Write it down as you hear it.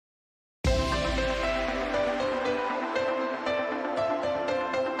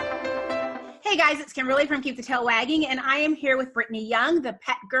Hey guys, it's Kimberly from Keep the Tail Wagging, and I am here with Brittany Young, the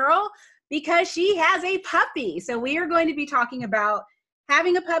pet girl, because she has a puppy. So we are going to be talking about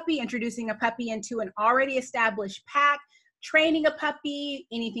having a puppy, introducing a puppy into an already established pack, training a puppy,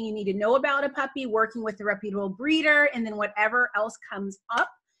 anything you need to know about a puppy, working with a reputable breeder, and then whatever else comes up.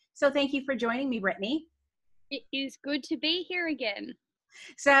 So thank you for joining me, Brittany. It is good to be here again.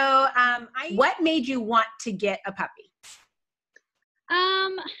 So what made you want to get a puppy?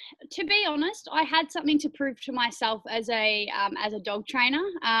 To be honest, I had something to prove to myself as a dog trainer.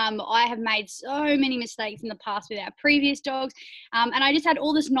 I have made so many mistakes in the past with our previous dogs, and I just had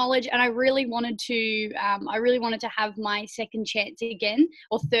all this knowledge, and I really wanted to have my second chance again,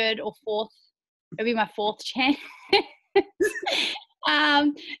 or third or fourth. It'll be my fourth chance.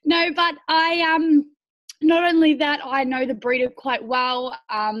 No, but not only that, I know the breeder quite well,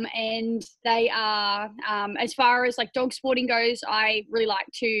 and they are, as far as like dog sporting goes, I really like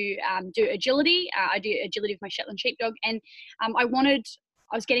to do agility. I do agility with my Shetland sheepdog, and I was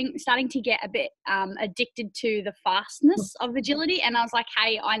starting to get a bit addicted to the fastness of agility, and I was like,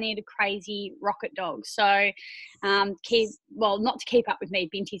 hey, I need a crazy rocket dog. So not to keep up with me,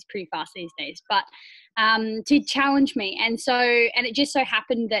 Binty's pretty fast these days, but to challenge me. And it just so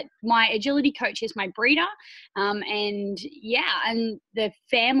happened that my agility coach is my breeder, and the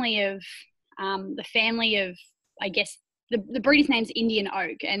family of I guess the breeder's name's Indian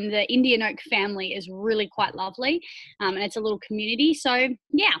Oak, and the Indian Oak family is really quite lovely, and it's a little community. So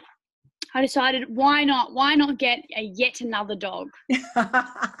yeah, I decided why not get yet another dog.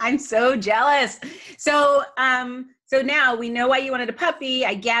 I'm so jealous. So now we know why you wanted a puppy.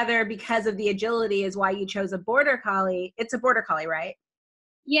 I gather because of the agility is why you chose a Border Collie. It's a Border Collie, right?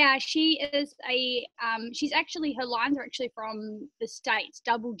 Yeah, she is her lines are actually from the States,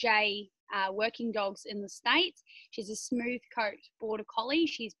 Double J working dogs in the States. She's a smooth coat Border Collie.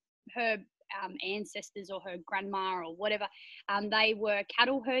 She's her ancestors or her grandma or whatever, they were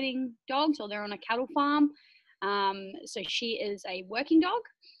cattle herding dogs, or they're on a cattle farm. So she is a working dog,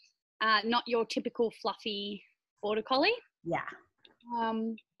 not your typical fluffy Border Collie. Yeah.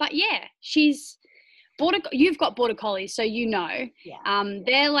 But yeah, you've got Border Collies, so you know. Yeah.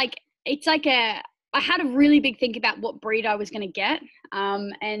 They're like, it's like I had a really big think about what breed I was going to get,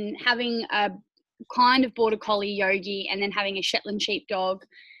 and having a kind of Border Collie Yogi, and then having a Shetland sheepdog,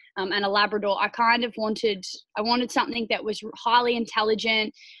 and a Labrador. I wanted something that was highly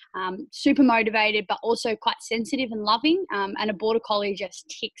intelligent, super motivated, but also quite sensitive and loving. And a Border Collie just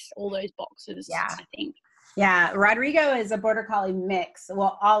ticks all those boxes, yeah. I think. Yeah, Rodrigo is a Border Collie mix.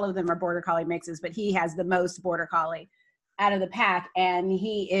 Well, all of them are Border Collie mixes, but he has the most Border Collie out of the pack, and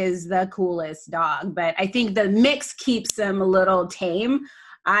he is the coolest dog. But I think the mix keeps him a little tame.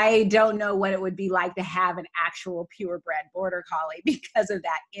 I don't know what it would be like to have an actual purebred Border Collie, because of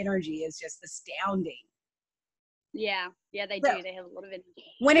that energy is just astounding. Yeah, they do. They have a lot of energy.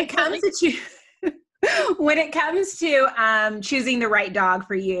 When it comes to choosing the right dog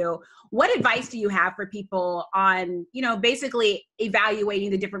for you, what advice do you have for people on, basically evaluating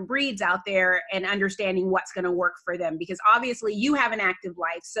the different breeds out there and understanding what's going to work for them? Because obviously you have an active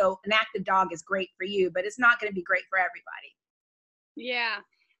life, so an active dog is great for you, but it's not going to be great for everybody. Yeah,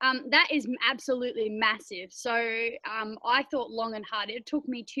 that is absolutely massive. So I thought long and hard. It took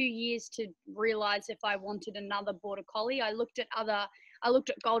me 2 years to realize if I wanted another Border Collie. I looked at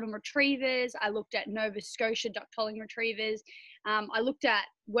golden retrievers. I looked at Nova Scotia duck-tolling retrievers. I looked at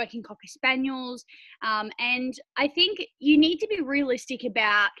working cocker spaniels. And I think you need to be realistic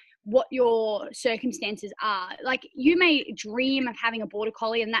about what your circumstances are. Like, you may dream of having a Border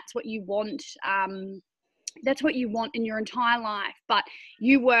Collie, and that's what you want. That's what you want in your entire life, but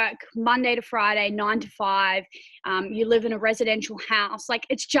you work Monday to Friday, 9 to 5. You live in a residential house. Like,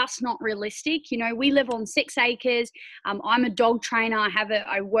 it's just not realistic. We live on 6 acres. I'm a dog trainer.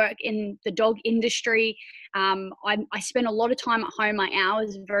 I work in the dog industry. I spend a lot of time at home. My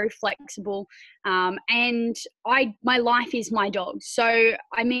hours are very flexible. And my life is my dog. So,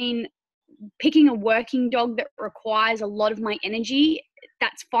 I mean, picking a working dog that requires a lot of my energy,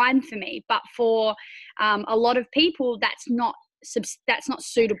 that's fine for me. But for a lot of people, that's not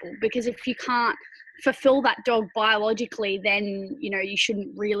suitable, because if you can't fulfill that dog biologically, then you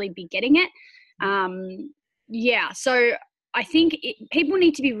shouldn't really be getting it. So I think people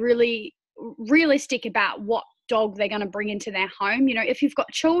need to be really realistic about what dog they're going to bring into their home. If you've got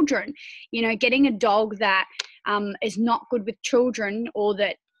children, getting a dog that is not good with children, or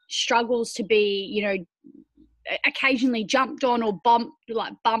that struggles to be occasionally jumped on or bumped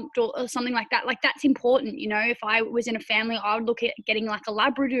or something like that. Like, that's important. If I was in a family, I would look at getting like a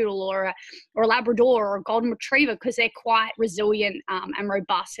Labradoodle or a Labrador or a Golden Retriever, because they're quite resilient and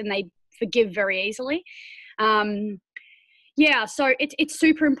robust, and they forgive very easily. Yeah, so it's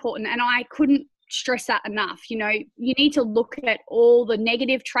super important, and I couldn't stress that enough. You need to look at all the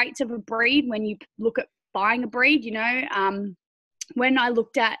negative traits of a breed when you look at buying a breed. When I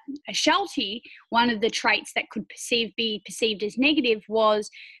looked at a Sheltie, one of the traits that could be perceived as negative was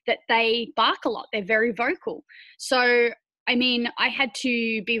that they bark a lot. They're very vocal. So, I had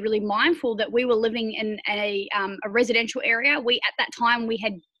to be really mindful that we were living in a residential area. At that time,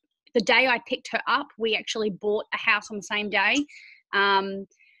 the day I picked her up, we actually bought a house on the same day.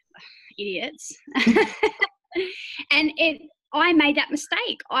 Idiots. And I made that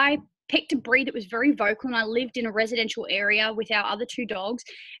mistake. I picked a breed that was very vocal, and I lived in a residential area with our other 2 dogs,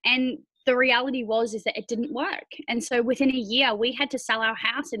 and the reality is that it didn't work. And so within a year we had to sell our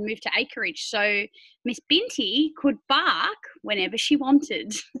house and move to acreage, so Miss Binty could bark whenever she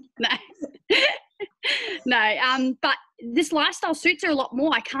wanted. No, but this lifestyle suits her a lot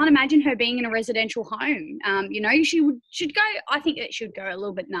more. I can't imagine her being in a residential home. Should go, I think it should go a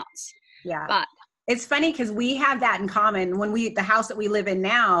little bit nuts. Yeah. But it's funny because we have that in common. When the house that we live in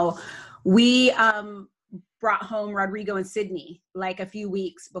now, we brought home Rodrigo and Sydney like a few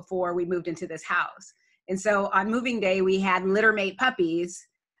weeks before we moved into this house. And so on moving day, we had littermate puppies.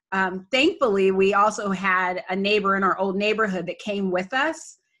 Thankfully, we also had a neighbor in our old neighborhood that came with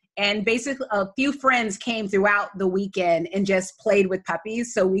us. And basically a few friends came throughout the weekend and just played with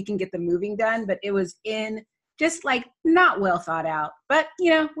puppies so we can get the moving done. But it was just like not well thought out, but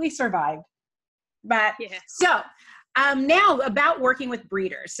we survived. But yeah. So now about working with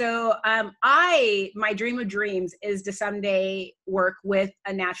breeders. So my dream of dreams is to someday work with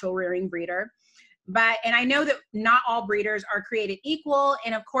a natural rearing breeder. And I know that not all breeders are created equal.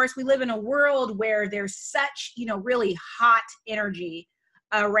 And of course we live in a world where there's such, really hot energy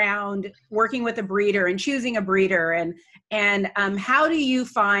around working with a breeder and choosing a breeder. And how do you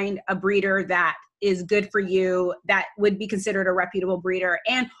find a breeder that is good for you, that would be considered a reputable breeder?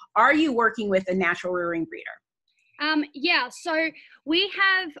 And are you working with a natural rearing breeder? Yeah, so we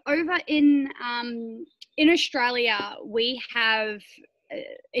have over in Australia, we have,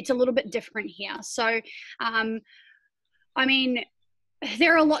 it's a little bit different here. So,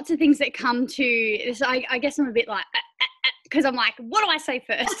 there are lots of things that come to this. I guess I'm a bit like, because I'm like, what do I say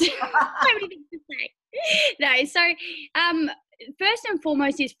first? So many things to say. No, so first and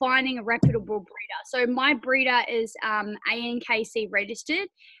foremost is finding a reputable breeder. So my breeder is ANKC registered,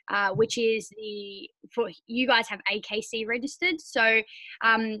 which is for you guys have AKC registered. So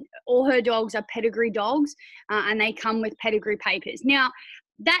all her dogs are pedigree dogs, and they come with pedigree papers. Now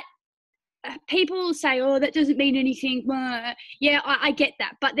that people say, oh, that doesn't mean anything. Yeah, I get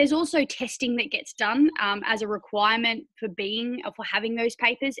that. But there's also testing that gets done as a requirement for having those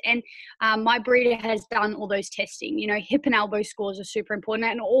papers. And my breeder has done all those testing. Hip and elbow scores are super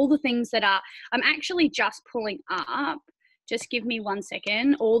important, and all the things that I'm actually just pulling up. Just give me 1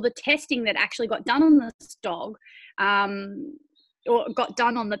 second. All the testing that actually got done on this dog or got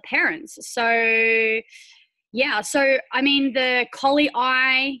done on the parents. So yeah, so the Collie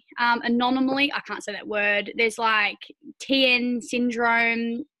eye anomaly, I can't say that word. There's like TN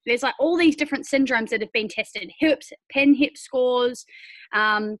syndrome. There's like all these different syndromes that have been tested. Pen hip scores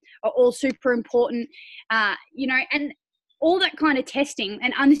are all super important, and all that kind of testing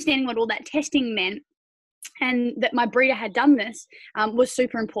and understanding what all that testing meant, and that my breeder had done this was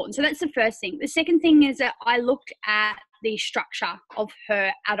super important. So that's the first thing. The second thing is that I looked at the structure of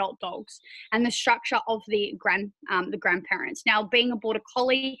her adult dogs and the structure of the grandparents. Now, being a Border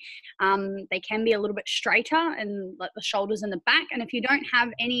Collie, they can be a little bit straighter and like the shoulders and the back. And if you don't have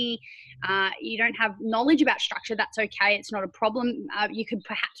you don't have knowledge about structure, that's okay. It's not a problem. You could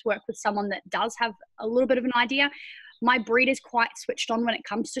perhaps work with someone that does have a little bit of an idea. My breeder's quite switched on when it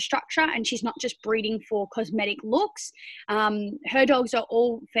comes to structure, and she's not just breeding for cosmetic looks. Her dogs are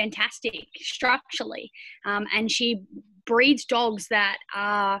all fantastic structurally, and she breeds dogs that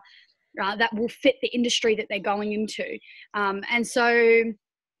are that will fit the industry that they're going into.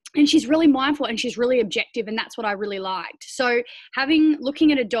 And she's really mindful and she's really objective, and that's what I really liked. So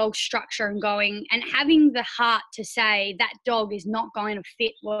looking at a dog's structure and having the heart to say that dog is not going to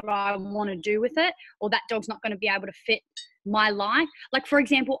fit what I want to do with it, or that dog's not going to be able to fit my life. Like, for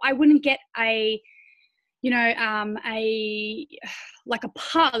example, I wouldn't get a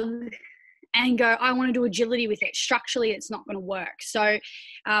pug and go, I want to do agility with it. Structurally, it's not going to work. So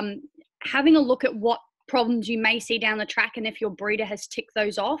having a look at what problems you may see down the track, and if your breeder has ticked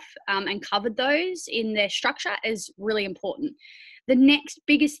those off and covered those in their structure, is really important. The next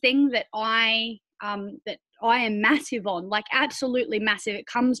biggest thing that I am massive on, like absolutely massive, it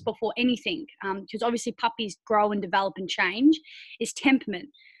comes before anything, because obviously puppies grow and develop and change, is temperament.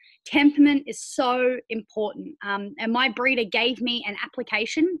 temperament is so important. And my breeder gave me an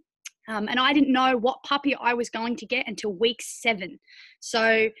application, and I didn't know what puppy I was going to get until week 7.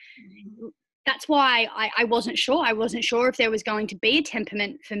 So that's why I wasn't sure. I wasn't sure if there was going to be a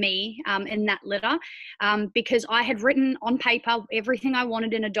temperament for me in that litter, because I had written on paper everything I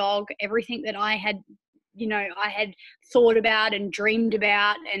wanted in a dog, everything that I had thought about and dreamed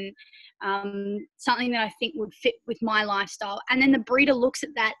about, and something that I think would fit with my lifestyle. And then the breeder looks at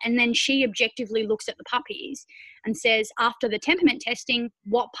that, and then she objectively looks at the puppies and says, after the temperament testing,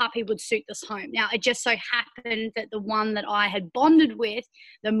 what puppy would suit this home? Now, it just so happened that the one that I had bonded with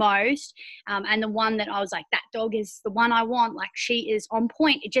the most, and the one that I was like, that dog is the one I want, like, she is on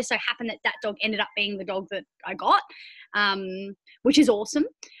point. It just so happened that that dog ended up being the dog that I got, which is awesome.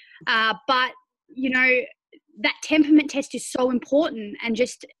 But, you know, that temperament test is so important, and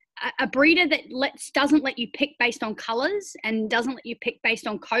just a breeder that doesn't let you pick based on colors and doesn't let you pick based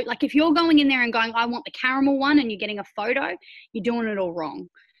on coat. Like, if you're going in there and going, I want the caramel one, and you're getting a photo, you're doing it all wrong.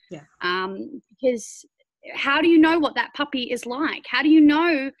 Yeah. Because how do you know what that puppy is like? How do you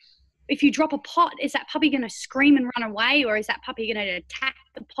know if you drop a pot, is that puppy going to scream and run away, or is that puppy going to attack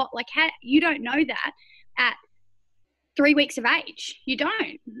the pot? Like, you don't know that at 3 weeks of age. You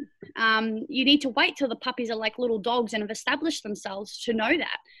don't. You need to wait till the puppies are like little dogs and have established themselves to know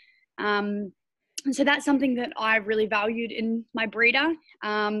that. And so that's something that I really valued in my breeder.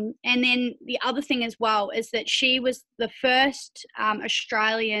 And then the other thing as well is that she was the first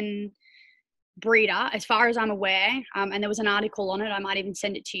Australian breeder, as far as I'm aware, and there was an article on it, I might even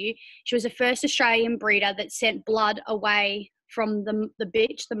send it to you. She was the first Australian breeder that sent blood away from the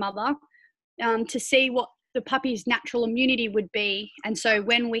bitch, the mother, to see what the puppy's natural immunity would be. And so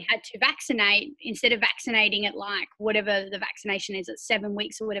when we had to vaccinate, instead of vaccinating at like whatever the vaccination is at 7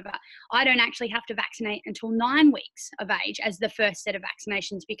 weeks or whatever, I don't actually have to vaccinate until 9 weeks of age as the first set of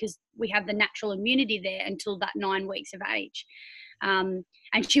vaccinations, because we have the natural immunity there until that 9 weeks of age. And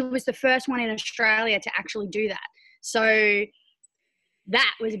she was the first one in Australia to actually do that. So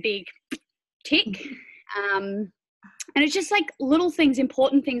that was a big tick. And it's just like little things,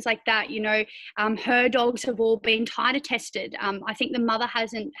 important things like that, you know. Her dogs have all been titer tested. I think the mother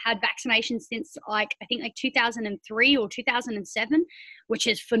hasn't had vaccinations since I think 2003 or 2007, which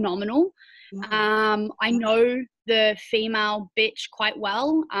is phenomenal. Yeah. I know the female bitch quite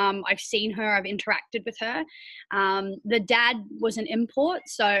well. I've seen her, I've interacted with her. The dad was an import,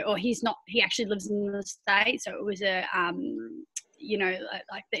 or he actually lives in the States. So it was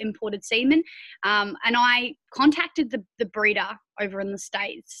like the imported semen. And I contacted the breeder over in the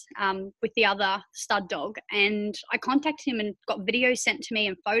States with the other stud dog, and I contacted him and got videos sent to me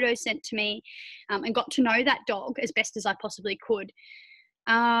and photos sent to me, and got to know that dog as best as I possibly could.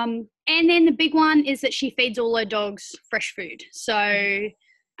 And then the big one is that she feeds all her dogs fresh food. So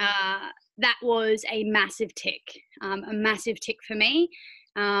that was a massive tick for me.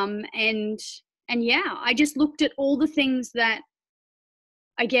 And yeah, I just looked at all the things that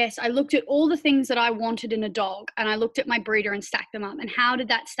I wanted in a dog, and I looked at my breeder and stacked them up. And how did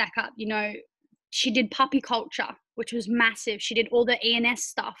that stack up? You know, she did puppy culture, which was massive. She did all the ENS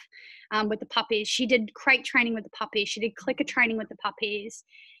stuff with the puppies. She did crate training with the puppies. She did clicker training with the puppies.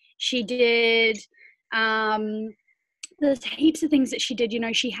 She did, there's heaps of things that she did. You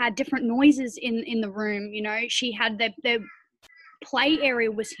know, she had different noises in the room. You know, she had their play area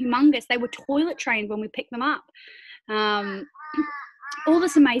was humongous. They were toilet trained when we picked them up. All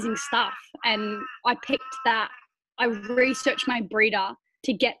this amazing stuff. And I picked that. I researched my breeder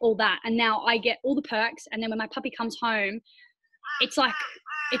to get all that. And now I get all the perks. And then when my puppy comes home, it's like,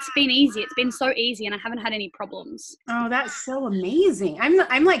 it's been easy. It's been so easy, and I haven't had any problems. Oh, that's so amazing.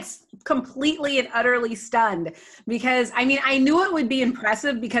 I'm like completely and utterly stunned, because I mean, I knew it would be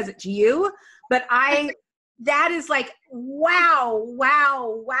impressive because it's you, but that is like, wow.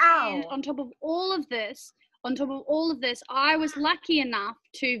 And on top of all of this, I was lucky enough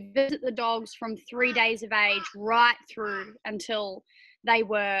to visit the dogs from 3 days of age right through until they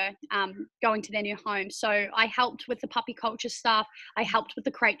were going to their new home. So I helped with the puppy culture stuff. I helped with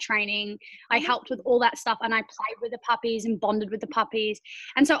the crate training. I helped with all that stuff, and I played with the puppies and bonded with the puppies.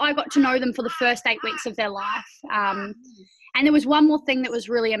 And so I got to know them for the first 8 weeks of their life. And there was one more thing that was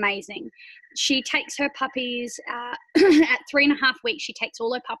really amazing. She takes her puppies at 3.5 weeks. She takes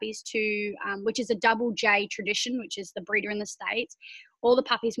all her puppies to, which is a double J tradition, which is the breeder in the States. All the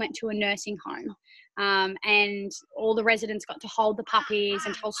puppies went to a nursing home, and all the residents got to hold the puppies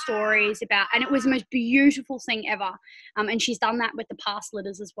and tell stories about, and it was the most beautiful thing ever. And she's done that with the past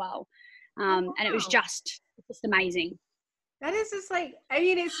litters as well. And it was just amazing. That is just like, I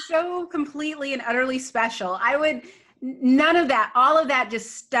mean, it's so completely and utterly special. I would None of that. All of that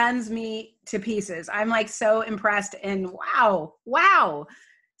just stuns me to pieces. I'm like so impressed and wow, wow.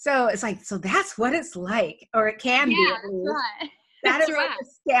 So it's like, so that's what it's like, or it can be Yeah, at that's least. right. That That's is like right.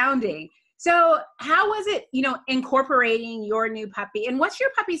 astounding. So how was it, incorporating your new puppy? And what's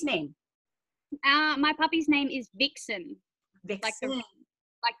your puppy's name? My puppy's name is Vixen, like Vixen.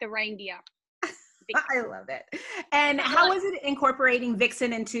 the reindeer. I love it. And how was it incorporating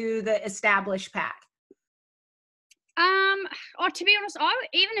Vixen into the established pack? To be honest,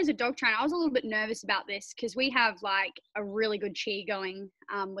 even as a dog trainer, I was a little bit nervous about this because we have like a really good cheer going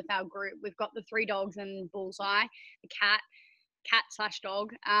with our group. We've got the 3 dogs and Bullseye, the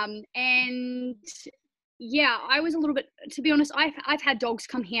cat/dog. And yeah, I was a little bit, to be honest, I've had dogs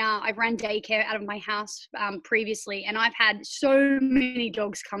come here. I've ran daycare out of my house previously, and I've had so many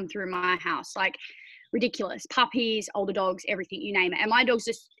dogs come through my house, like ridiculous, puppies, older dogs, everything, you name it. And my dogs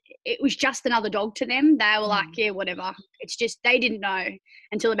it was just another dog to them. They were like, yeah, whatever. It's just, they didn't know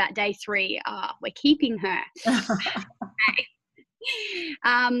until about day 3, we're keeping her.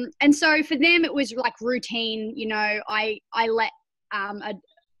 And so for them, it was like routine. I let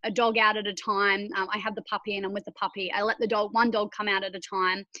a dog out at a time. I have the puppy and I'm with the puppy. I let one dog come out at a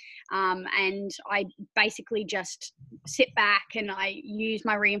time. And I basically just sit back and I use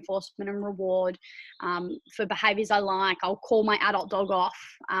my reinforcement and reward for behaviors I like. I'll call my adult dog off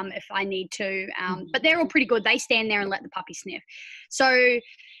if I need to. But they're all pretty good. They stand there and let the puppy sniff. So,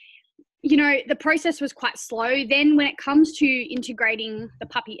 the process was quite slow. Then when it comes to integrating the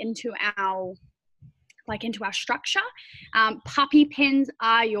puppy into our structure, puppy pens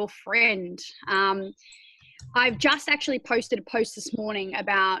are your friend. I've just actually posted a post this morning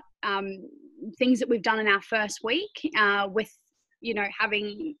about things that we've done in our first week with,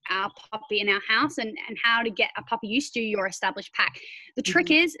 having our puppy in our house and how to get a puppy used to your established pack. The trick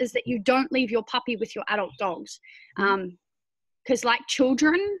is that you don't leave your puppy with your adult dogs. Because like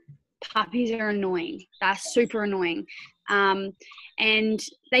children, puppies are annoying. They're super annoying. And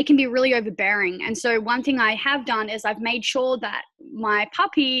they can be really overbearing. And so one thing I have done is I've made sure that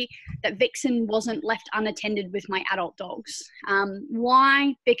that Vixen wasn't left unattended with my adult dogs.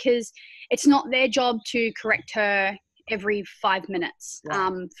 Why? Because it's not their job to correct her every 5 minutes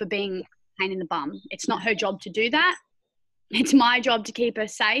for being a pain in the bum. It's not her job to do that. It's my job to keep her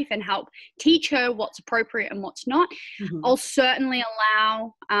safe and help teach her what's appropriate and what's not. I'll certainly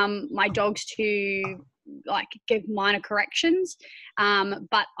allow my dogs to give minor corrections,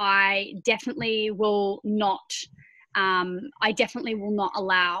 but I definitely will not allow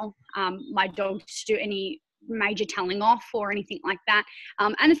my dogs to do any major telling off or anything like that.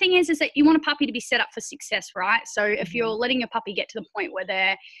 And the thing is that you want a puppy to be set up for success, right? So if you're letting your puppy get to the point where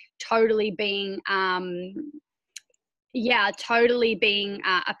they're totally being a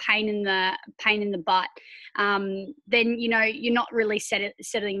pain in the butt, then you're not really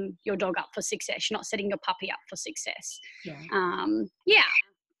setting your dog up for success. You're not setting your puppy up for success.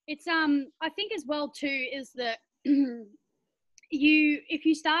 It's I think as well too is that if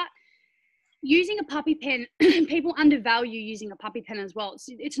you start using a puppy pen, people undervalue using a puppy pen as well.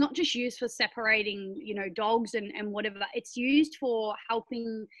 It's not just used for separating dogs and whatever. It's used for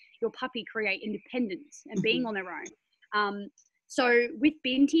helping your puppy create independence and being on their own. So with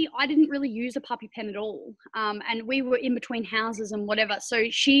Binti, I didn't really use a puppy pen at all. And we were in between houses and whatever. So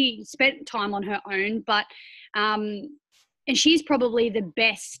she spent time on her own, but, and she's probably the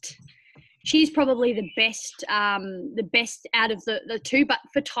best out of the two. But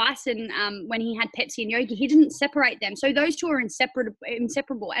for Tyson, when he had Pepsi and Yogi, he didn't separate them. So those two are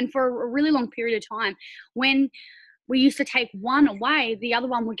inseparable. And for a really long period of time, when we used to take one away, the other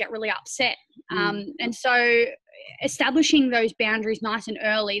one would get really upset. And so establishing those boundaries nice and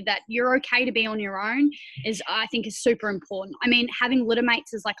early, that you're okay to be on your own, I think is super important. I mean, having litter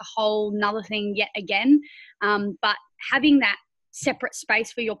mates is like a whole nother thing yet again. But having that separate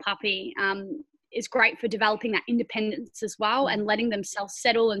space for your puppy is great for developing that independence as well, and letting them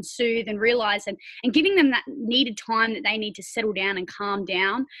self-settle and soothe and realize and giving them that needed time that they need to settle down and calm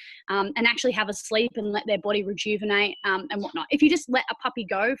down, and actually have a sleep and let their body rejuvenate and whatnot. If you just let a puppy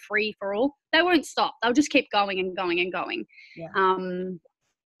go free for all, they won't stop. They'll just keep going and going and going. And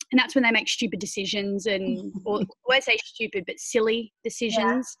that's when they make stupid decisions or I won't say stupid, but silly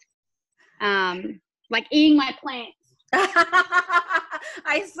decisions. Like eating my plants.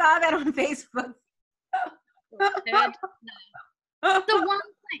 I saw that on Facebook. The one plant.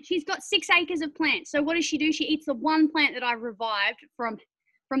 She's got 6 acres of plants. So what does she do? She eats the one plant that I revived from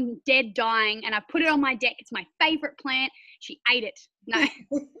dead, dying, and I put it on my deck. It's my favorite plant. She ate it. No.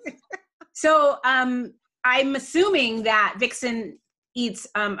 So I'm assuming that Vixen eats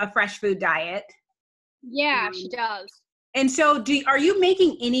a fresh food diet. Yeah, she does. And so are you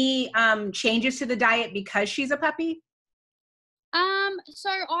making any changes to the diet because she's a puppy? So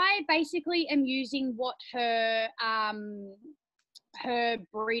I basically am using what her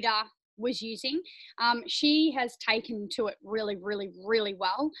breeder was using. She has taken to it really, really, really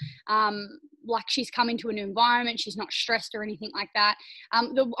well. Like she's come into a new environment. She's not stressed or anything like that.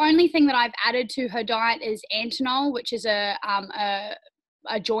 The only thing that I've added to her diet is Antinol, which is a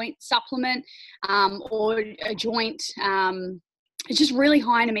joint supplement or a joint. It's just really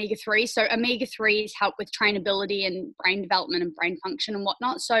high in omega-3. So omega-3s help with trainability and brain development and brain function and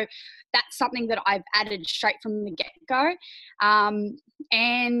whatnot. So that's something that I've added straight from the get-go.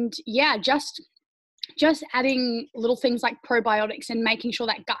 And yeah, just adding little things like probiotics and making sure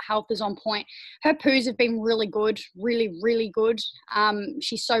that gut health is on point. Her poos have been really good, really, really good.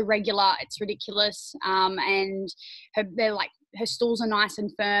 She's so regular, it's ridiculous. And her stools are nice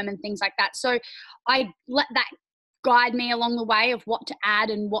and firm and things like that. So I let that guide me along the way of what to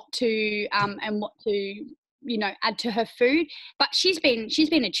add and what to add to her food. But she's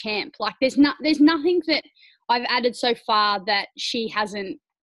been a champ. Like there's nothing that I've added so far that she hasn't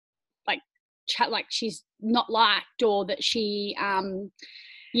like she's not liked, or that she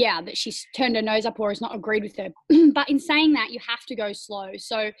that she's turned her nose up or has not agreed with her. But in saying that, you have to go slow.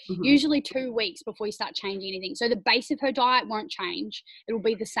 So usually 2 weeks before you start changing anything. So the base of her diet won't change. It will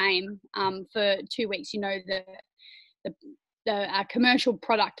be the same for 2 weeks. You know, the commercial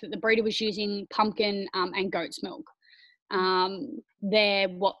product that the breeder was using, pumpkin and goat's milk. They're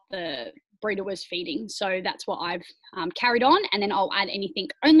what the breeder was feeding. So that's what I've carried on. And then I'll add anything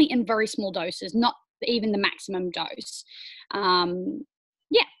only in very small doses, not even the maximum dose.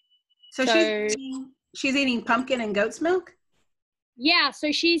 So she's eating pumpkin and goat's milk? Yeah.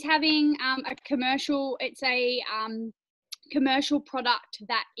 So she's having a commercial, it's a commercial product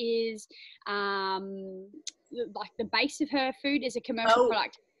that is like the base of her food is a commercial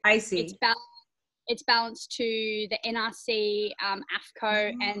product. I see. It's balanced to the NRC,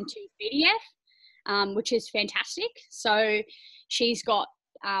 AFCO, and to BDF, which is fantastic. So she's got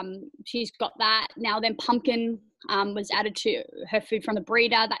that. Now then pumpkin was added to her food from the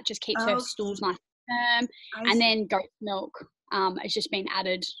breeder. That just keeps her stools nice and firm. And then goat milk has just been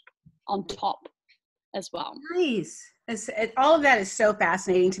added on top as well. Nice. All of that is so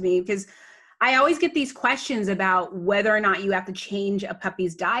fascinating to me, because I always get these questions about whether or not you have to change a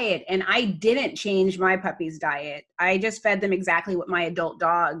puppy's diet. And I didn't change my puppy's diet. I just fed them exactly what my adult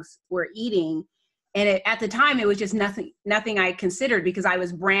dogs were eating. And at the time, it was just nothing I considered, because I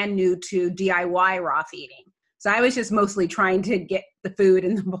was brand new to DIY raw feeding. So I was just mostly trying to get the food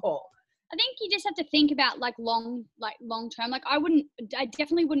in the bowl. I think you just have to think about long term. Like I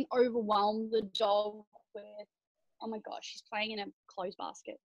definitely wouldn't overwhelm the dog with, oh my gosh, she's playing in a clothes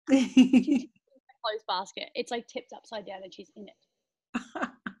basket. Clothes basket. It's like tipped upside down and she's in it.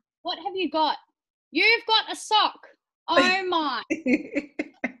 What have you got? You've got a sock. Oh my.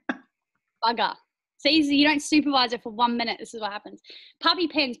 Bugger. See, you don't supervise it for 1 minute. This is what happens. Puppy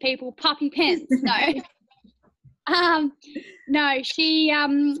pens, people. Puppy pens. No. No, she,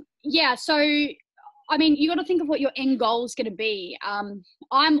 so, I mean, you got to think of what your end goal is going to be. I'm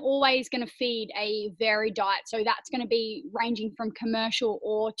always going to feed a varied diet. So that's going to be ranging from commercial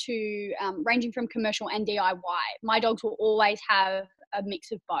and DIY. My dogs will always have a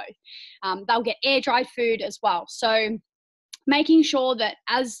mix of both. They'll get air dried food as well. So making sure that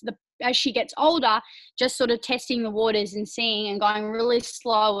as she gets older, just sort of testing the waters and seeing and going really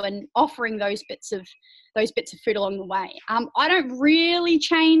slow and offering those bits of food along the way. I don't really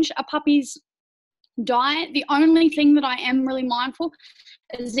change a puppy's diet. The only thing that I am really mindful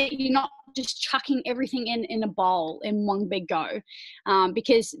is that you're not just chucking everything in a bowl in one big go,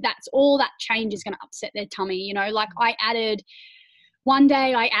 because that's all that change is going to upset their tummy. You know, like one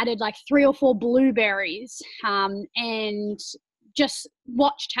day I added like 3 or 4 blueberries, and just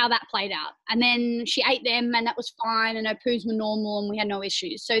watched how that played out. And then she ate them and that was fine, and her poos were normal and we had no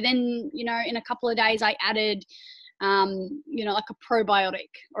issues. So then, you know, in a couple of days I added, like a probiotic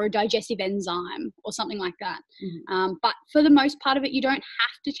or a digestive enzyme or something like that. But for the most part of it, you don't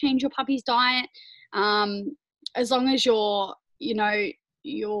have to change your puppy's diet. As long as you're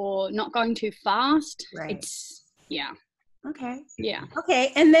not going too fast. Right. Okay. Yeah.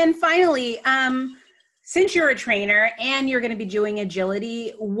 Okay. And then finally, since you're a trainer and you're going to be doing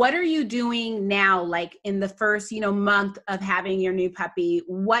agility, what are you doing now, like in the first, month of having your new puppy?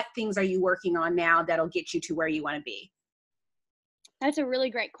 What things are you working on now that'll get you to where you want to be? That's a really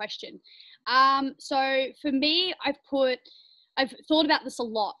great question. So for me, I've thought about this a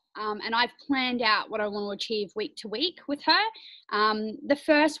lot. and I've planned out what I want to achieve week to week with her. The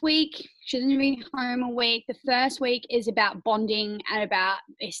first week, she doesn't be home a week. The first week is about bonding and about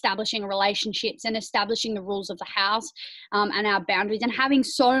establishing relationships and establishing the rules of the house, and our boundaries, and having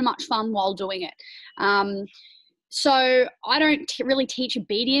so much fun while doing it. So I don't really teach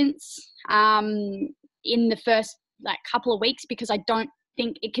obedience in the first couple of weeks, because I don't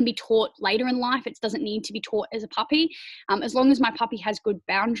think it can be taught later in life. It doesn't need to be taught as a puppy. As long as my puppy has good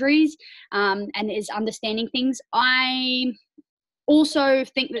boundaries and is understanding things. I also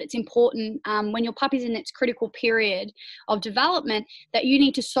think that it's important when your puppy's in its critical period of development that you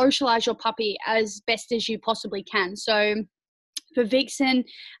need to socialize your puppy as best as you possibly can. So for Vixen,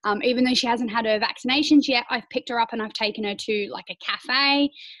 even though she hasn't had her vaccinations yet, I've picked her up and I've taken her to like a cafe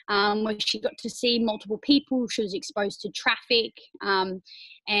where she got to see multiple people. She was exposed to traffic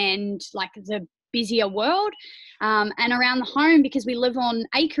and like the busier world, and around the home, because we live on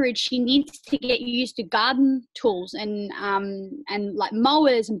acreage, she needs to get used to garden tools and like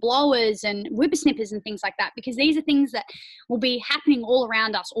mowers and blowers and whippersnippers and things like that, because these are things that will be happening all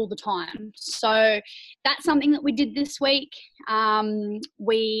around us all the time. So that's something that we did this week.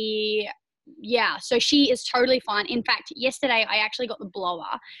 So she is totally fine. In fact, yesterday I actually got the blower,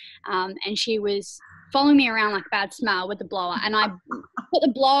 and she was following me around like a bad smell with the blower, and I put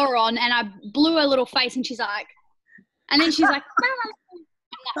the blower on and I blew her little face, and she's like, and then she's like,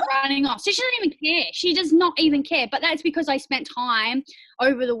 I'm running off. So she doesn't even care. She does not even care. But that's because I spent time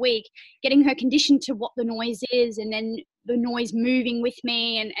over the week getting her conditioned to what the noise is, and then the noise moving with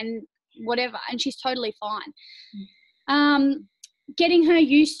me and whatever, and she's totally fine. Getting her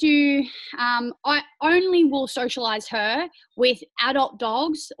used to, I only will socialize her with adult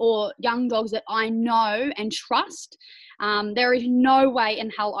dogs or young dogs that I know and trust. There is no way in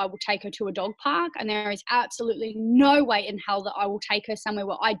hell I will take her to a dog park, and there is absolutely no way in hell that I will take her somewhere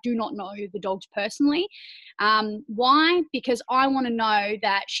where I do not know the dogs personally. Why? Because I want to know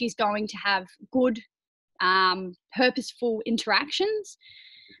that she's going to have good, purposeful interactions.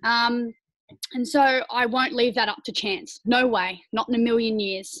 And so I won't leave that up to chance. No way, not in a million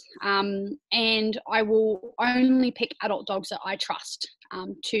years. And I will only pick adult dogs that I trust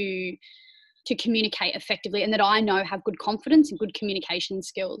to communicate effectively, and that I know have good confidence and good communication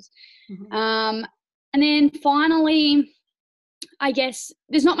skills. Mm-hmm. And then finally, I guess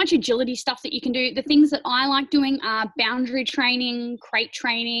there's not much agility stuff that you can do. The things that I like doing are boundary training, crate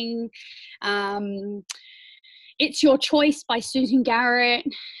training, It's Your Choice by Susan Garrett,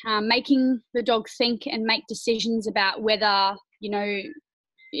 making the dog think and make decisions about whether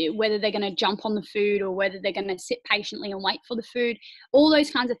they're going to jump on the food or whether they're going to sit patiently and wait for the food. All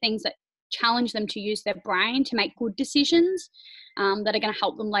those kinds of things that challenge them to use their brain to make good decisions that are going to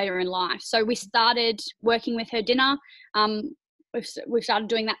help them later in life. So we started working with her dinner. We've started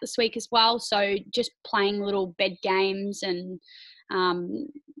doing that this week as well. So just playing little bed games and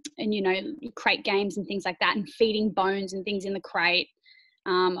crate games and things like that, and feeding bones and things in the crate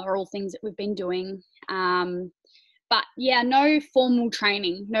are all things that we've been doing. But yeah, no formal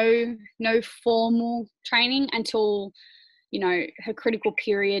training until, her critical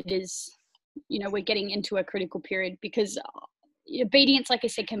period is, we're getting into a critical period, because obedience, like I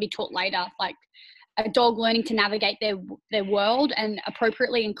said, can be taught later. Like a dog learning to navigate their world and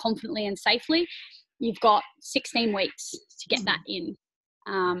appropriately and confidently and safely, you've got 16 weeks to get that in.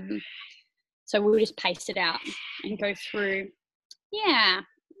 So we'll just pace it out and go through. Yeah.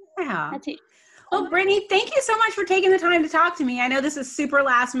 That's it. Well, Brittany, thank you so much for taking the time to talk to me. I know this is super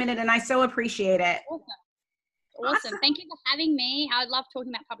last minute, and I so appreciate it. Awesome. Thank you for having me. I love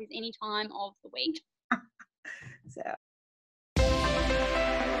talking about puppies any time of the week. So.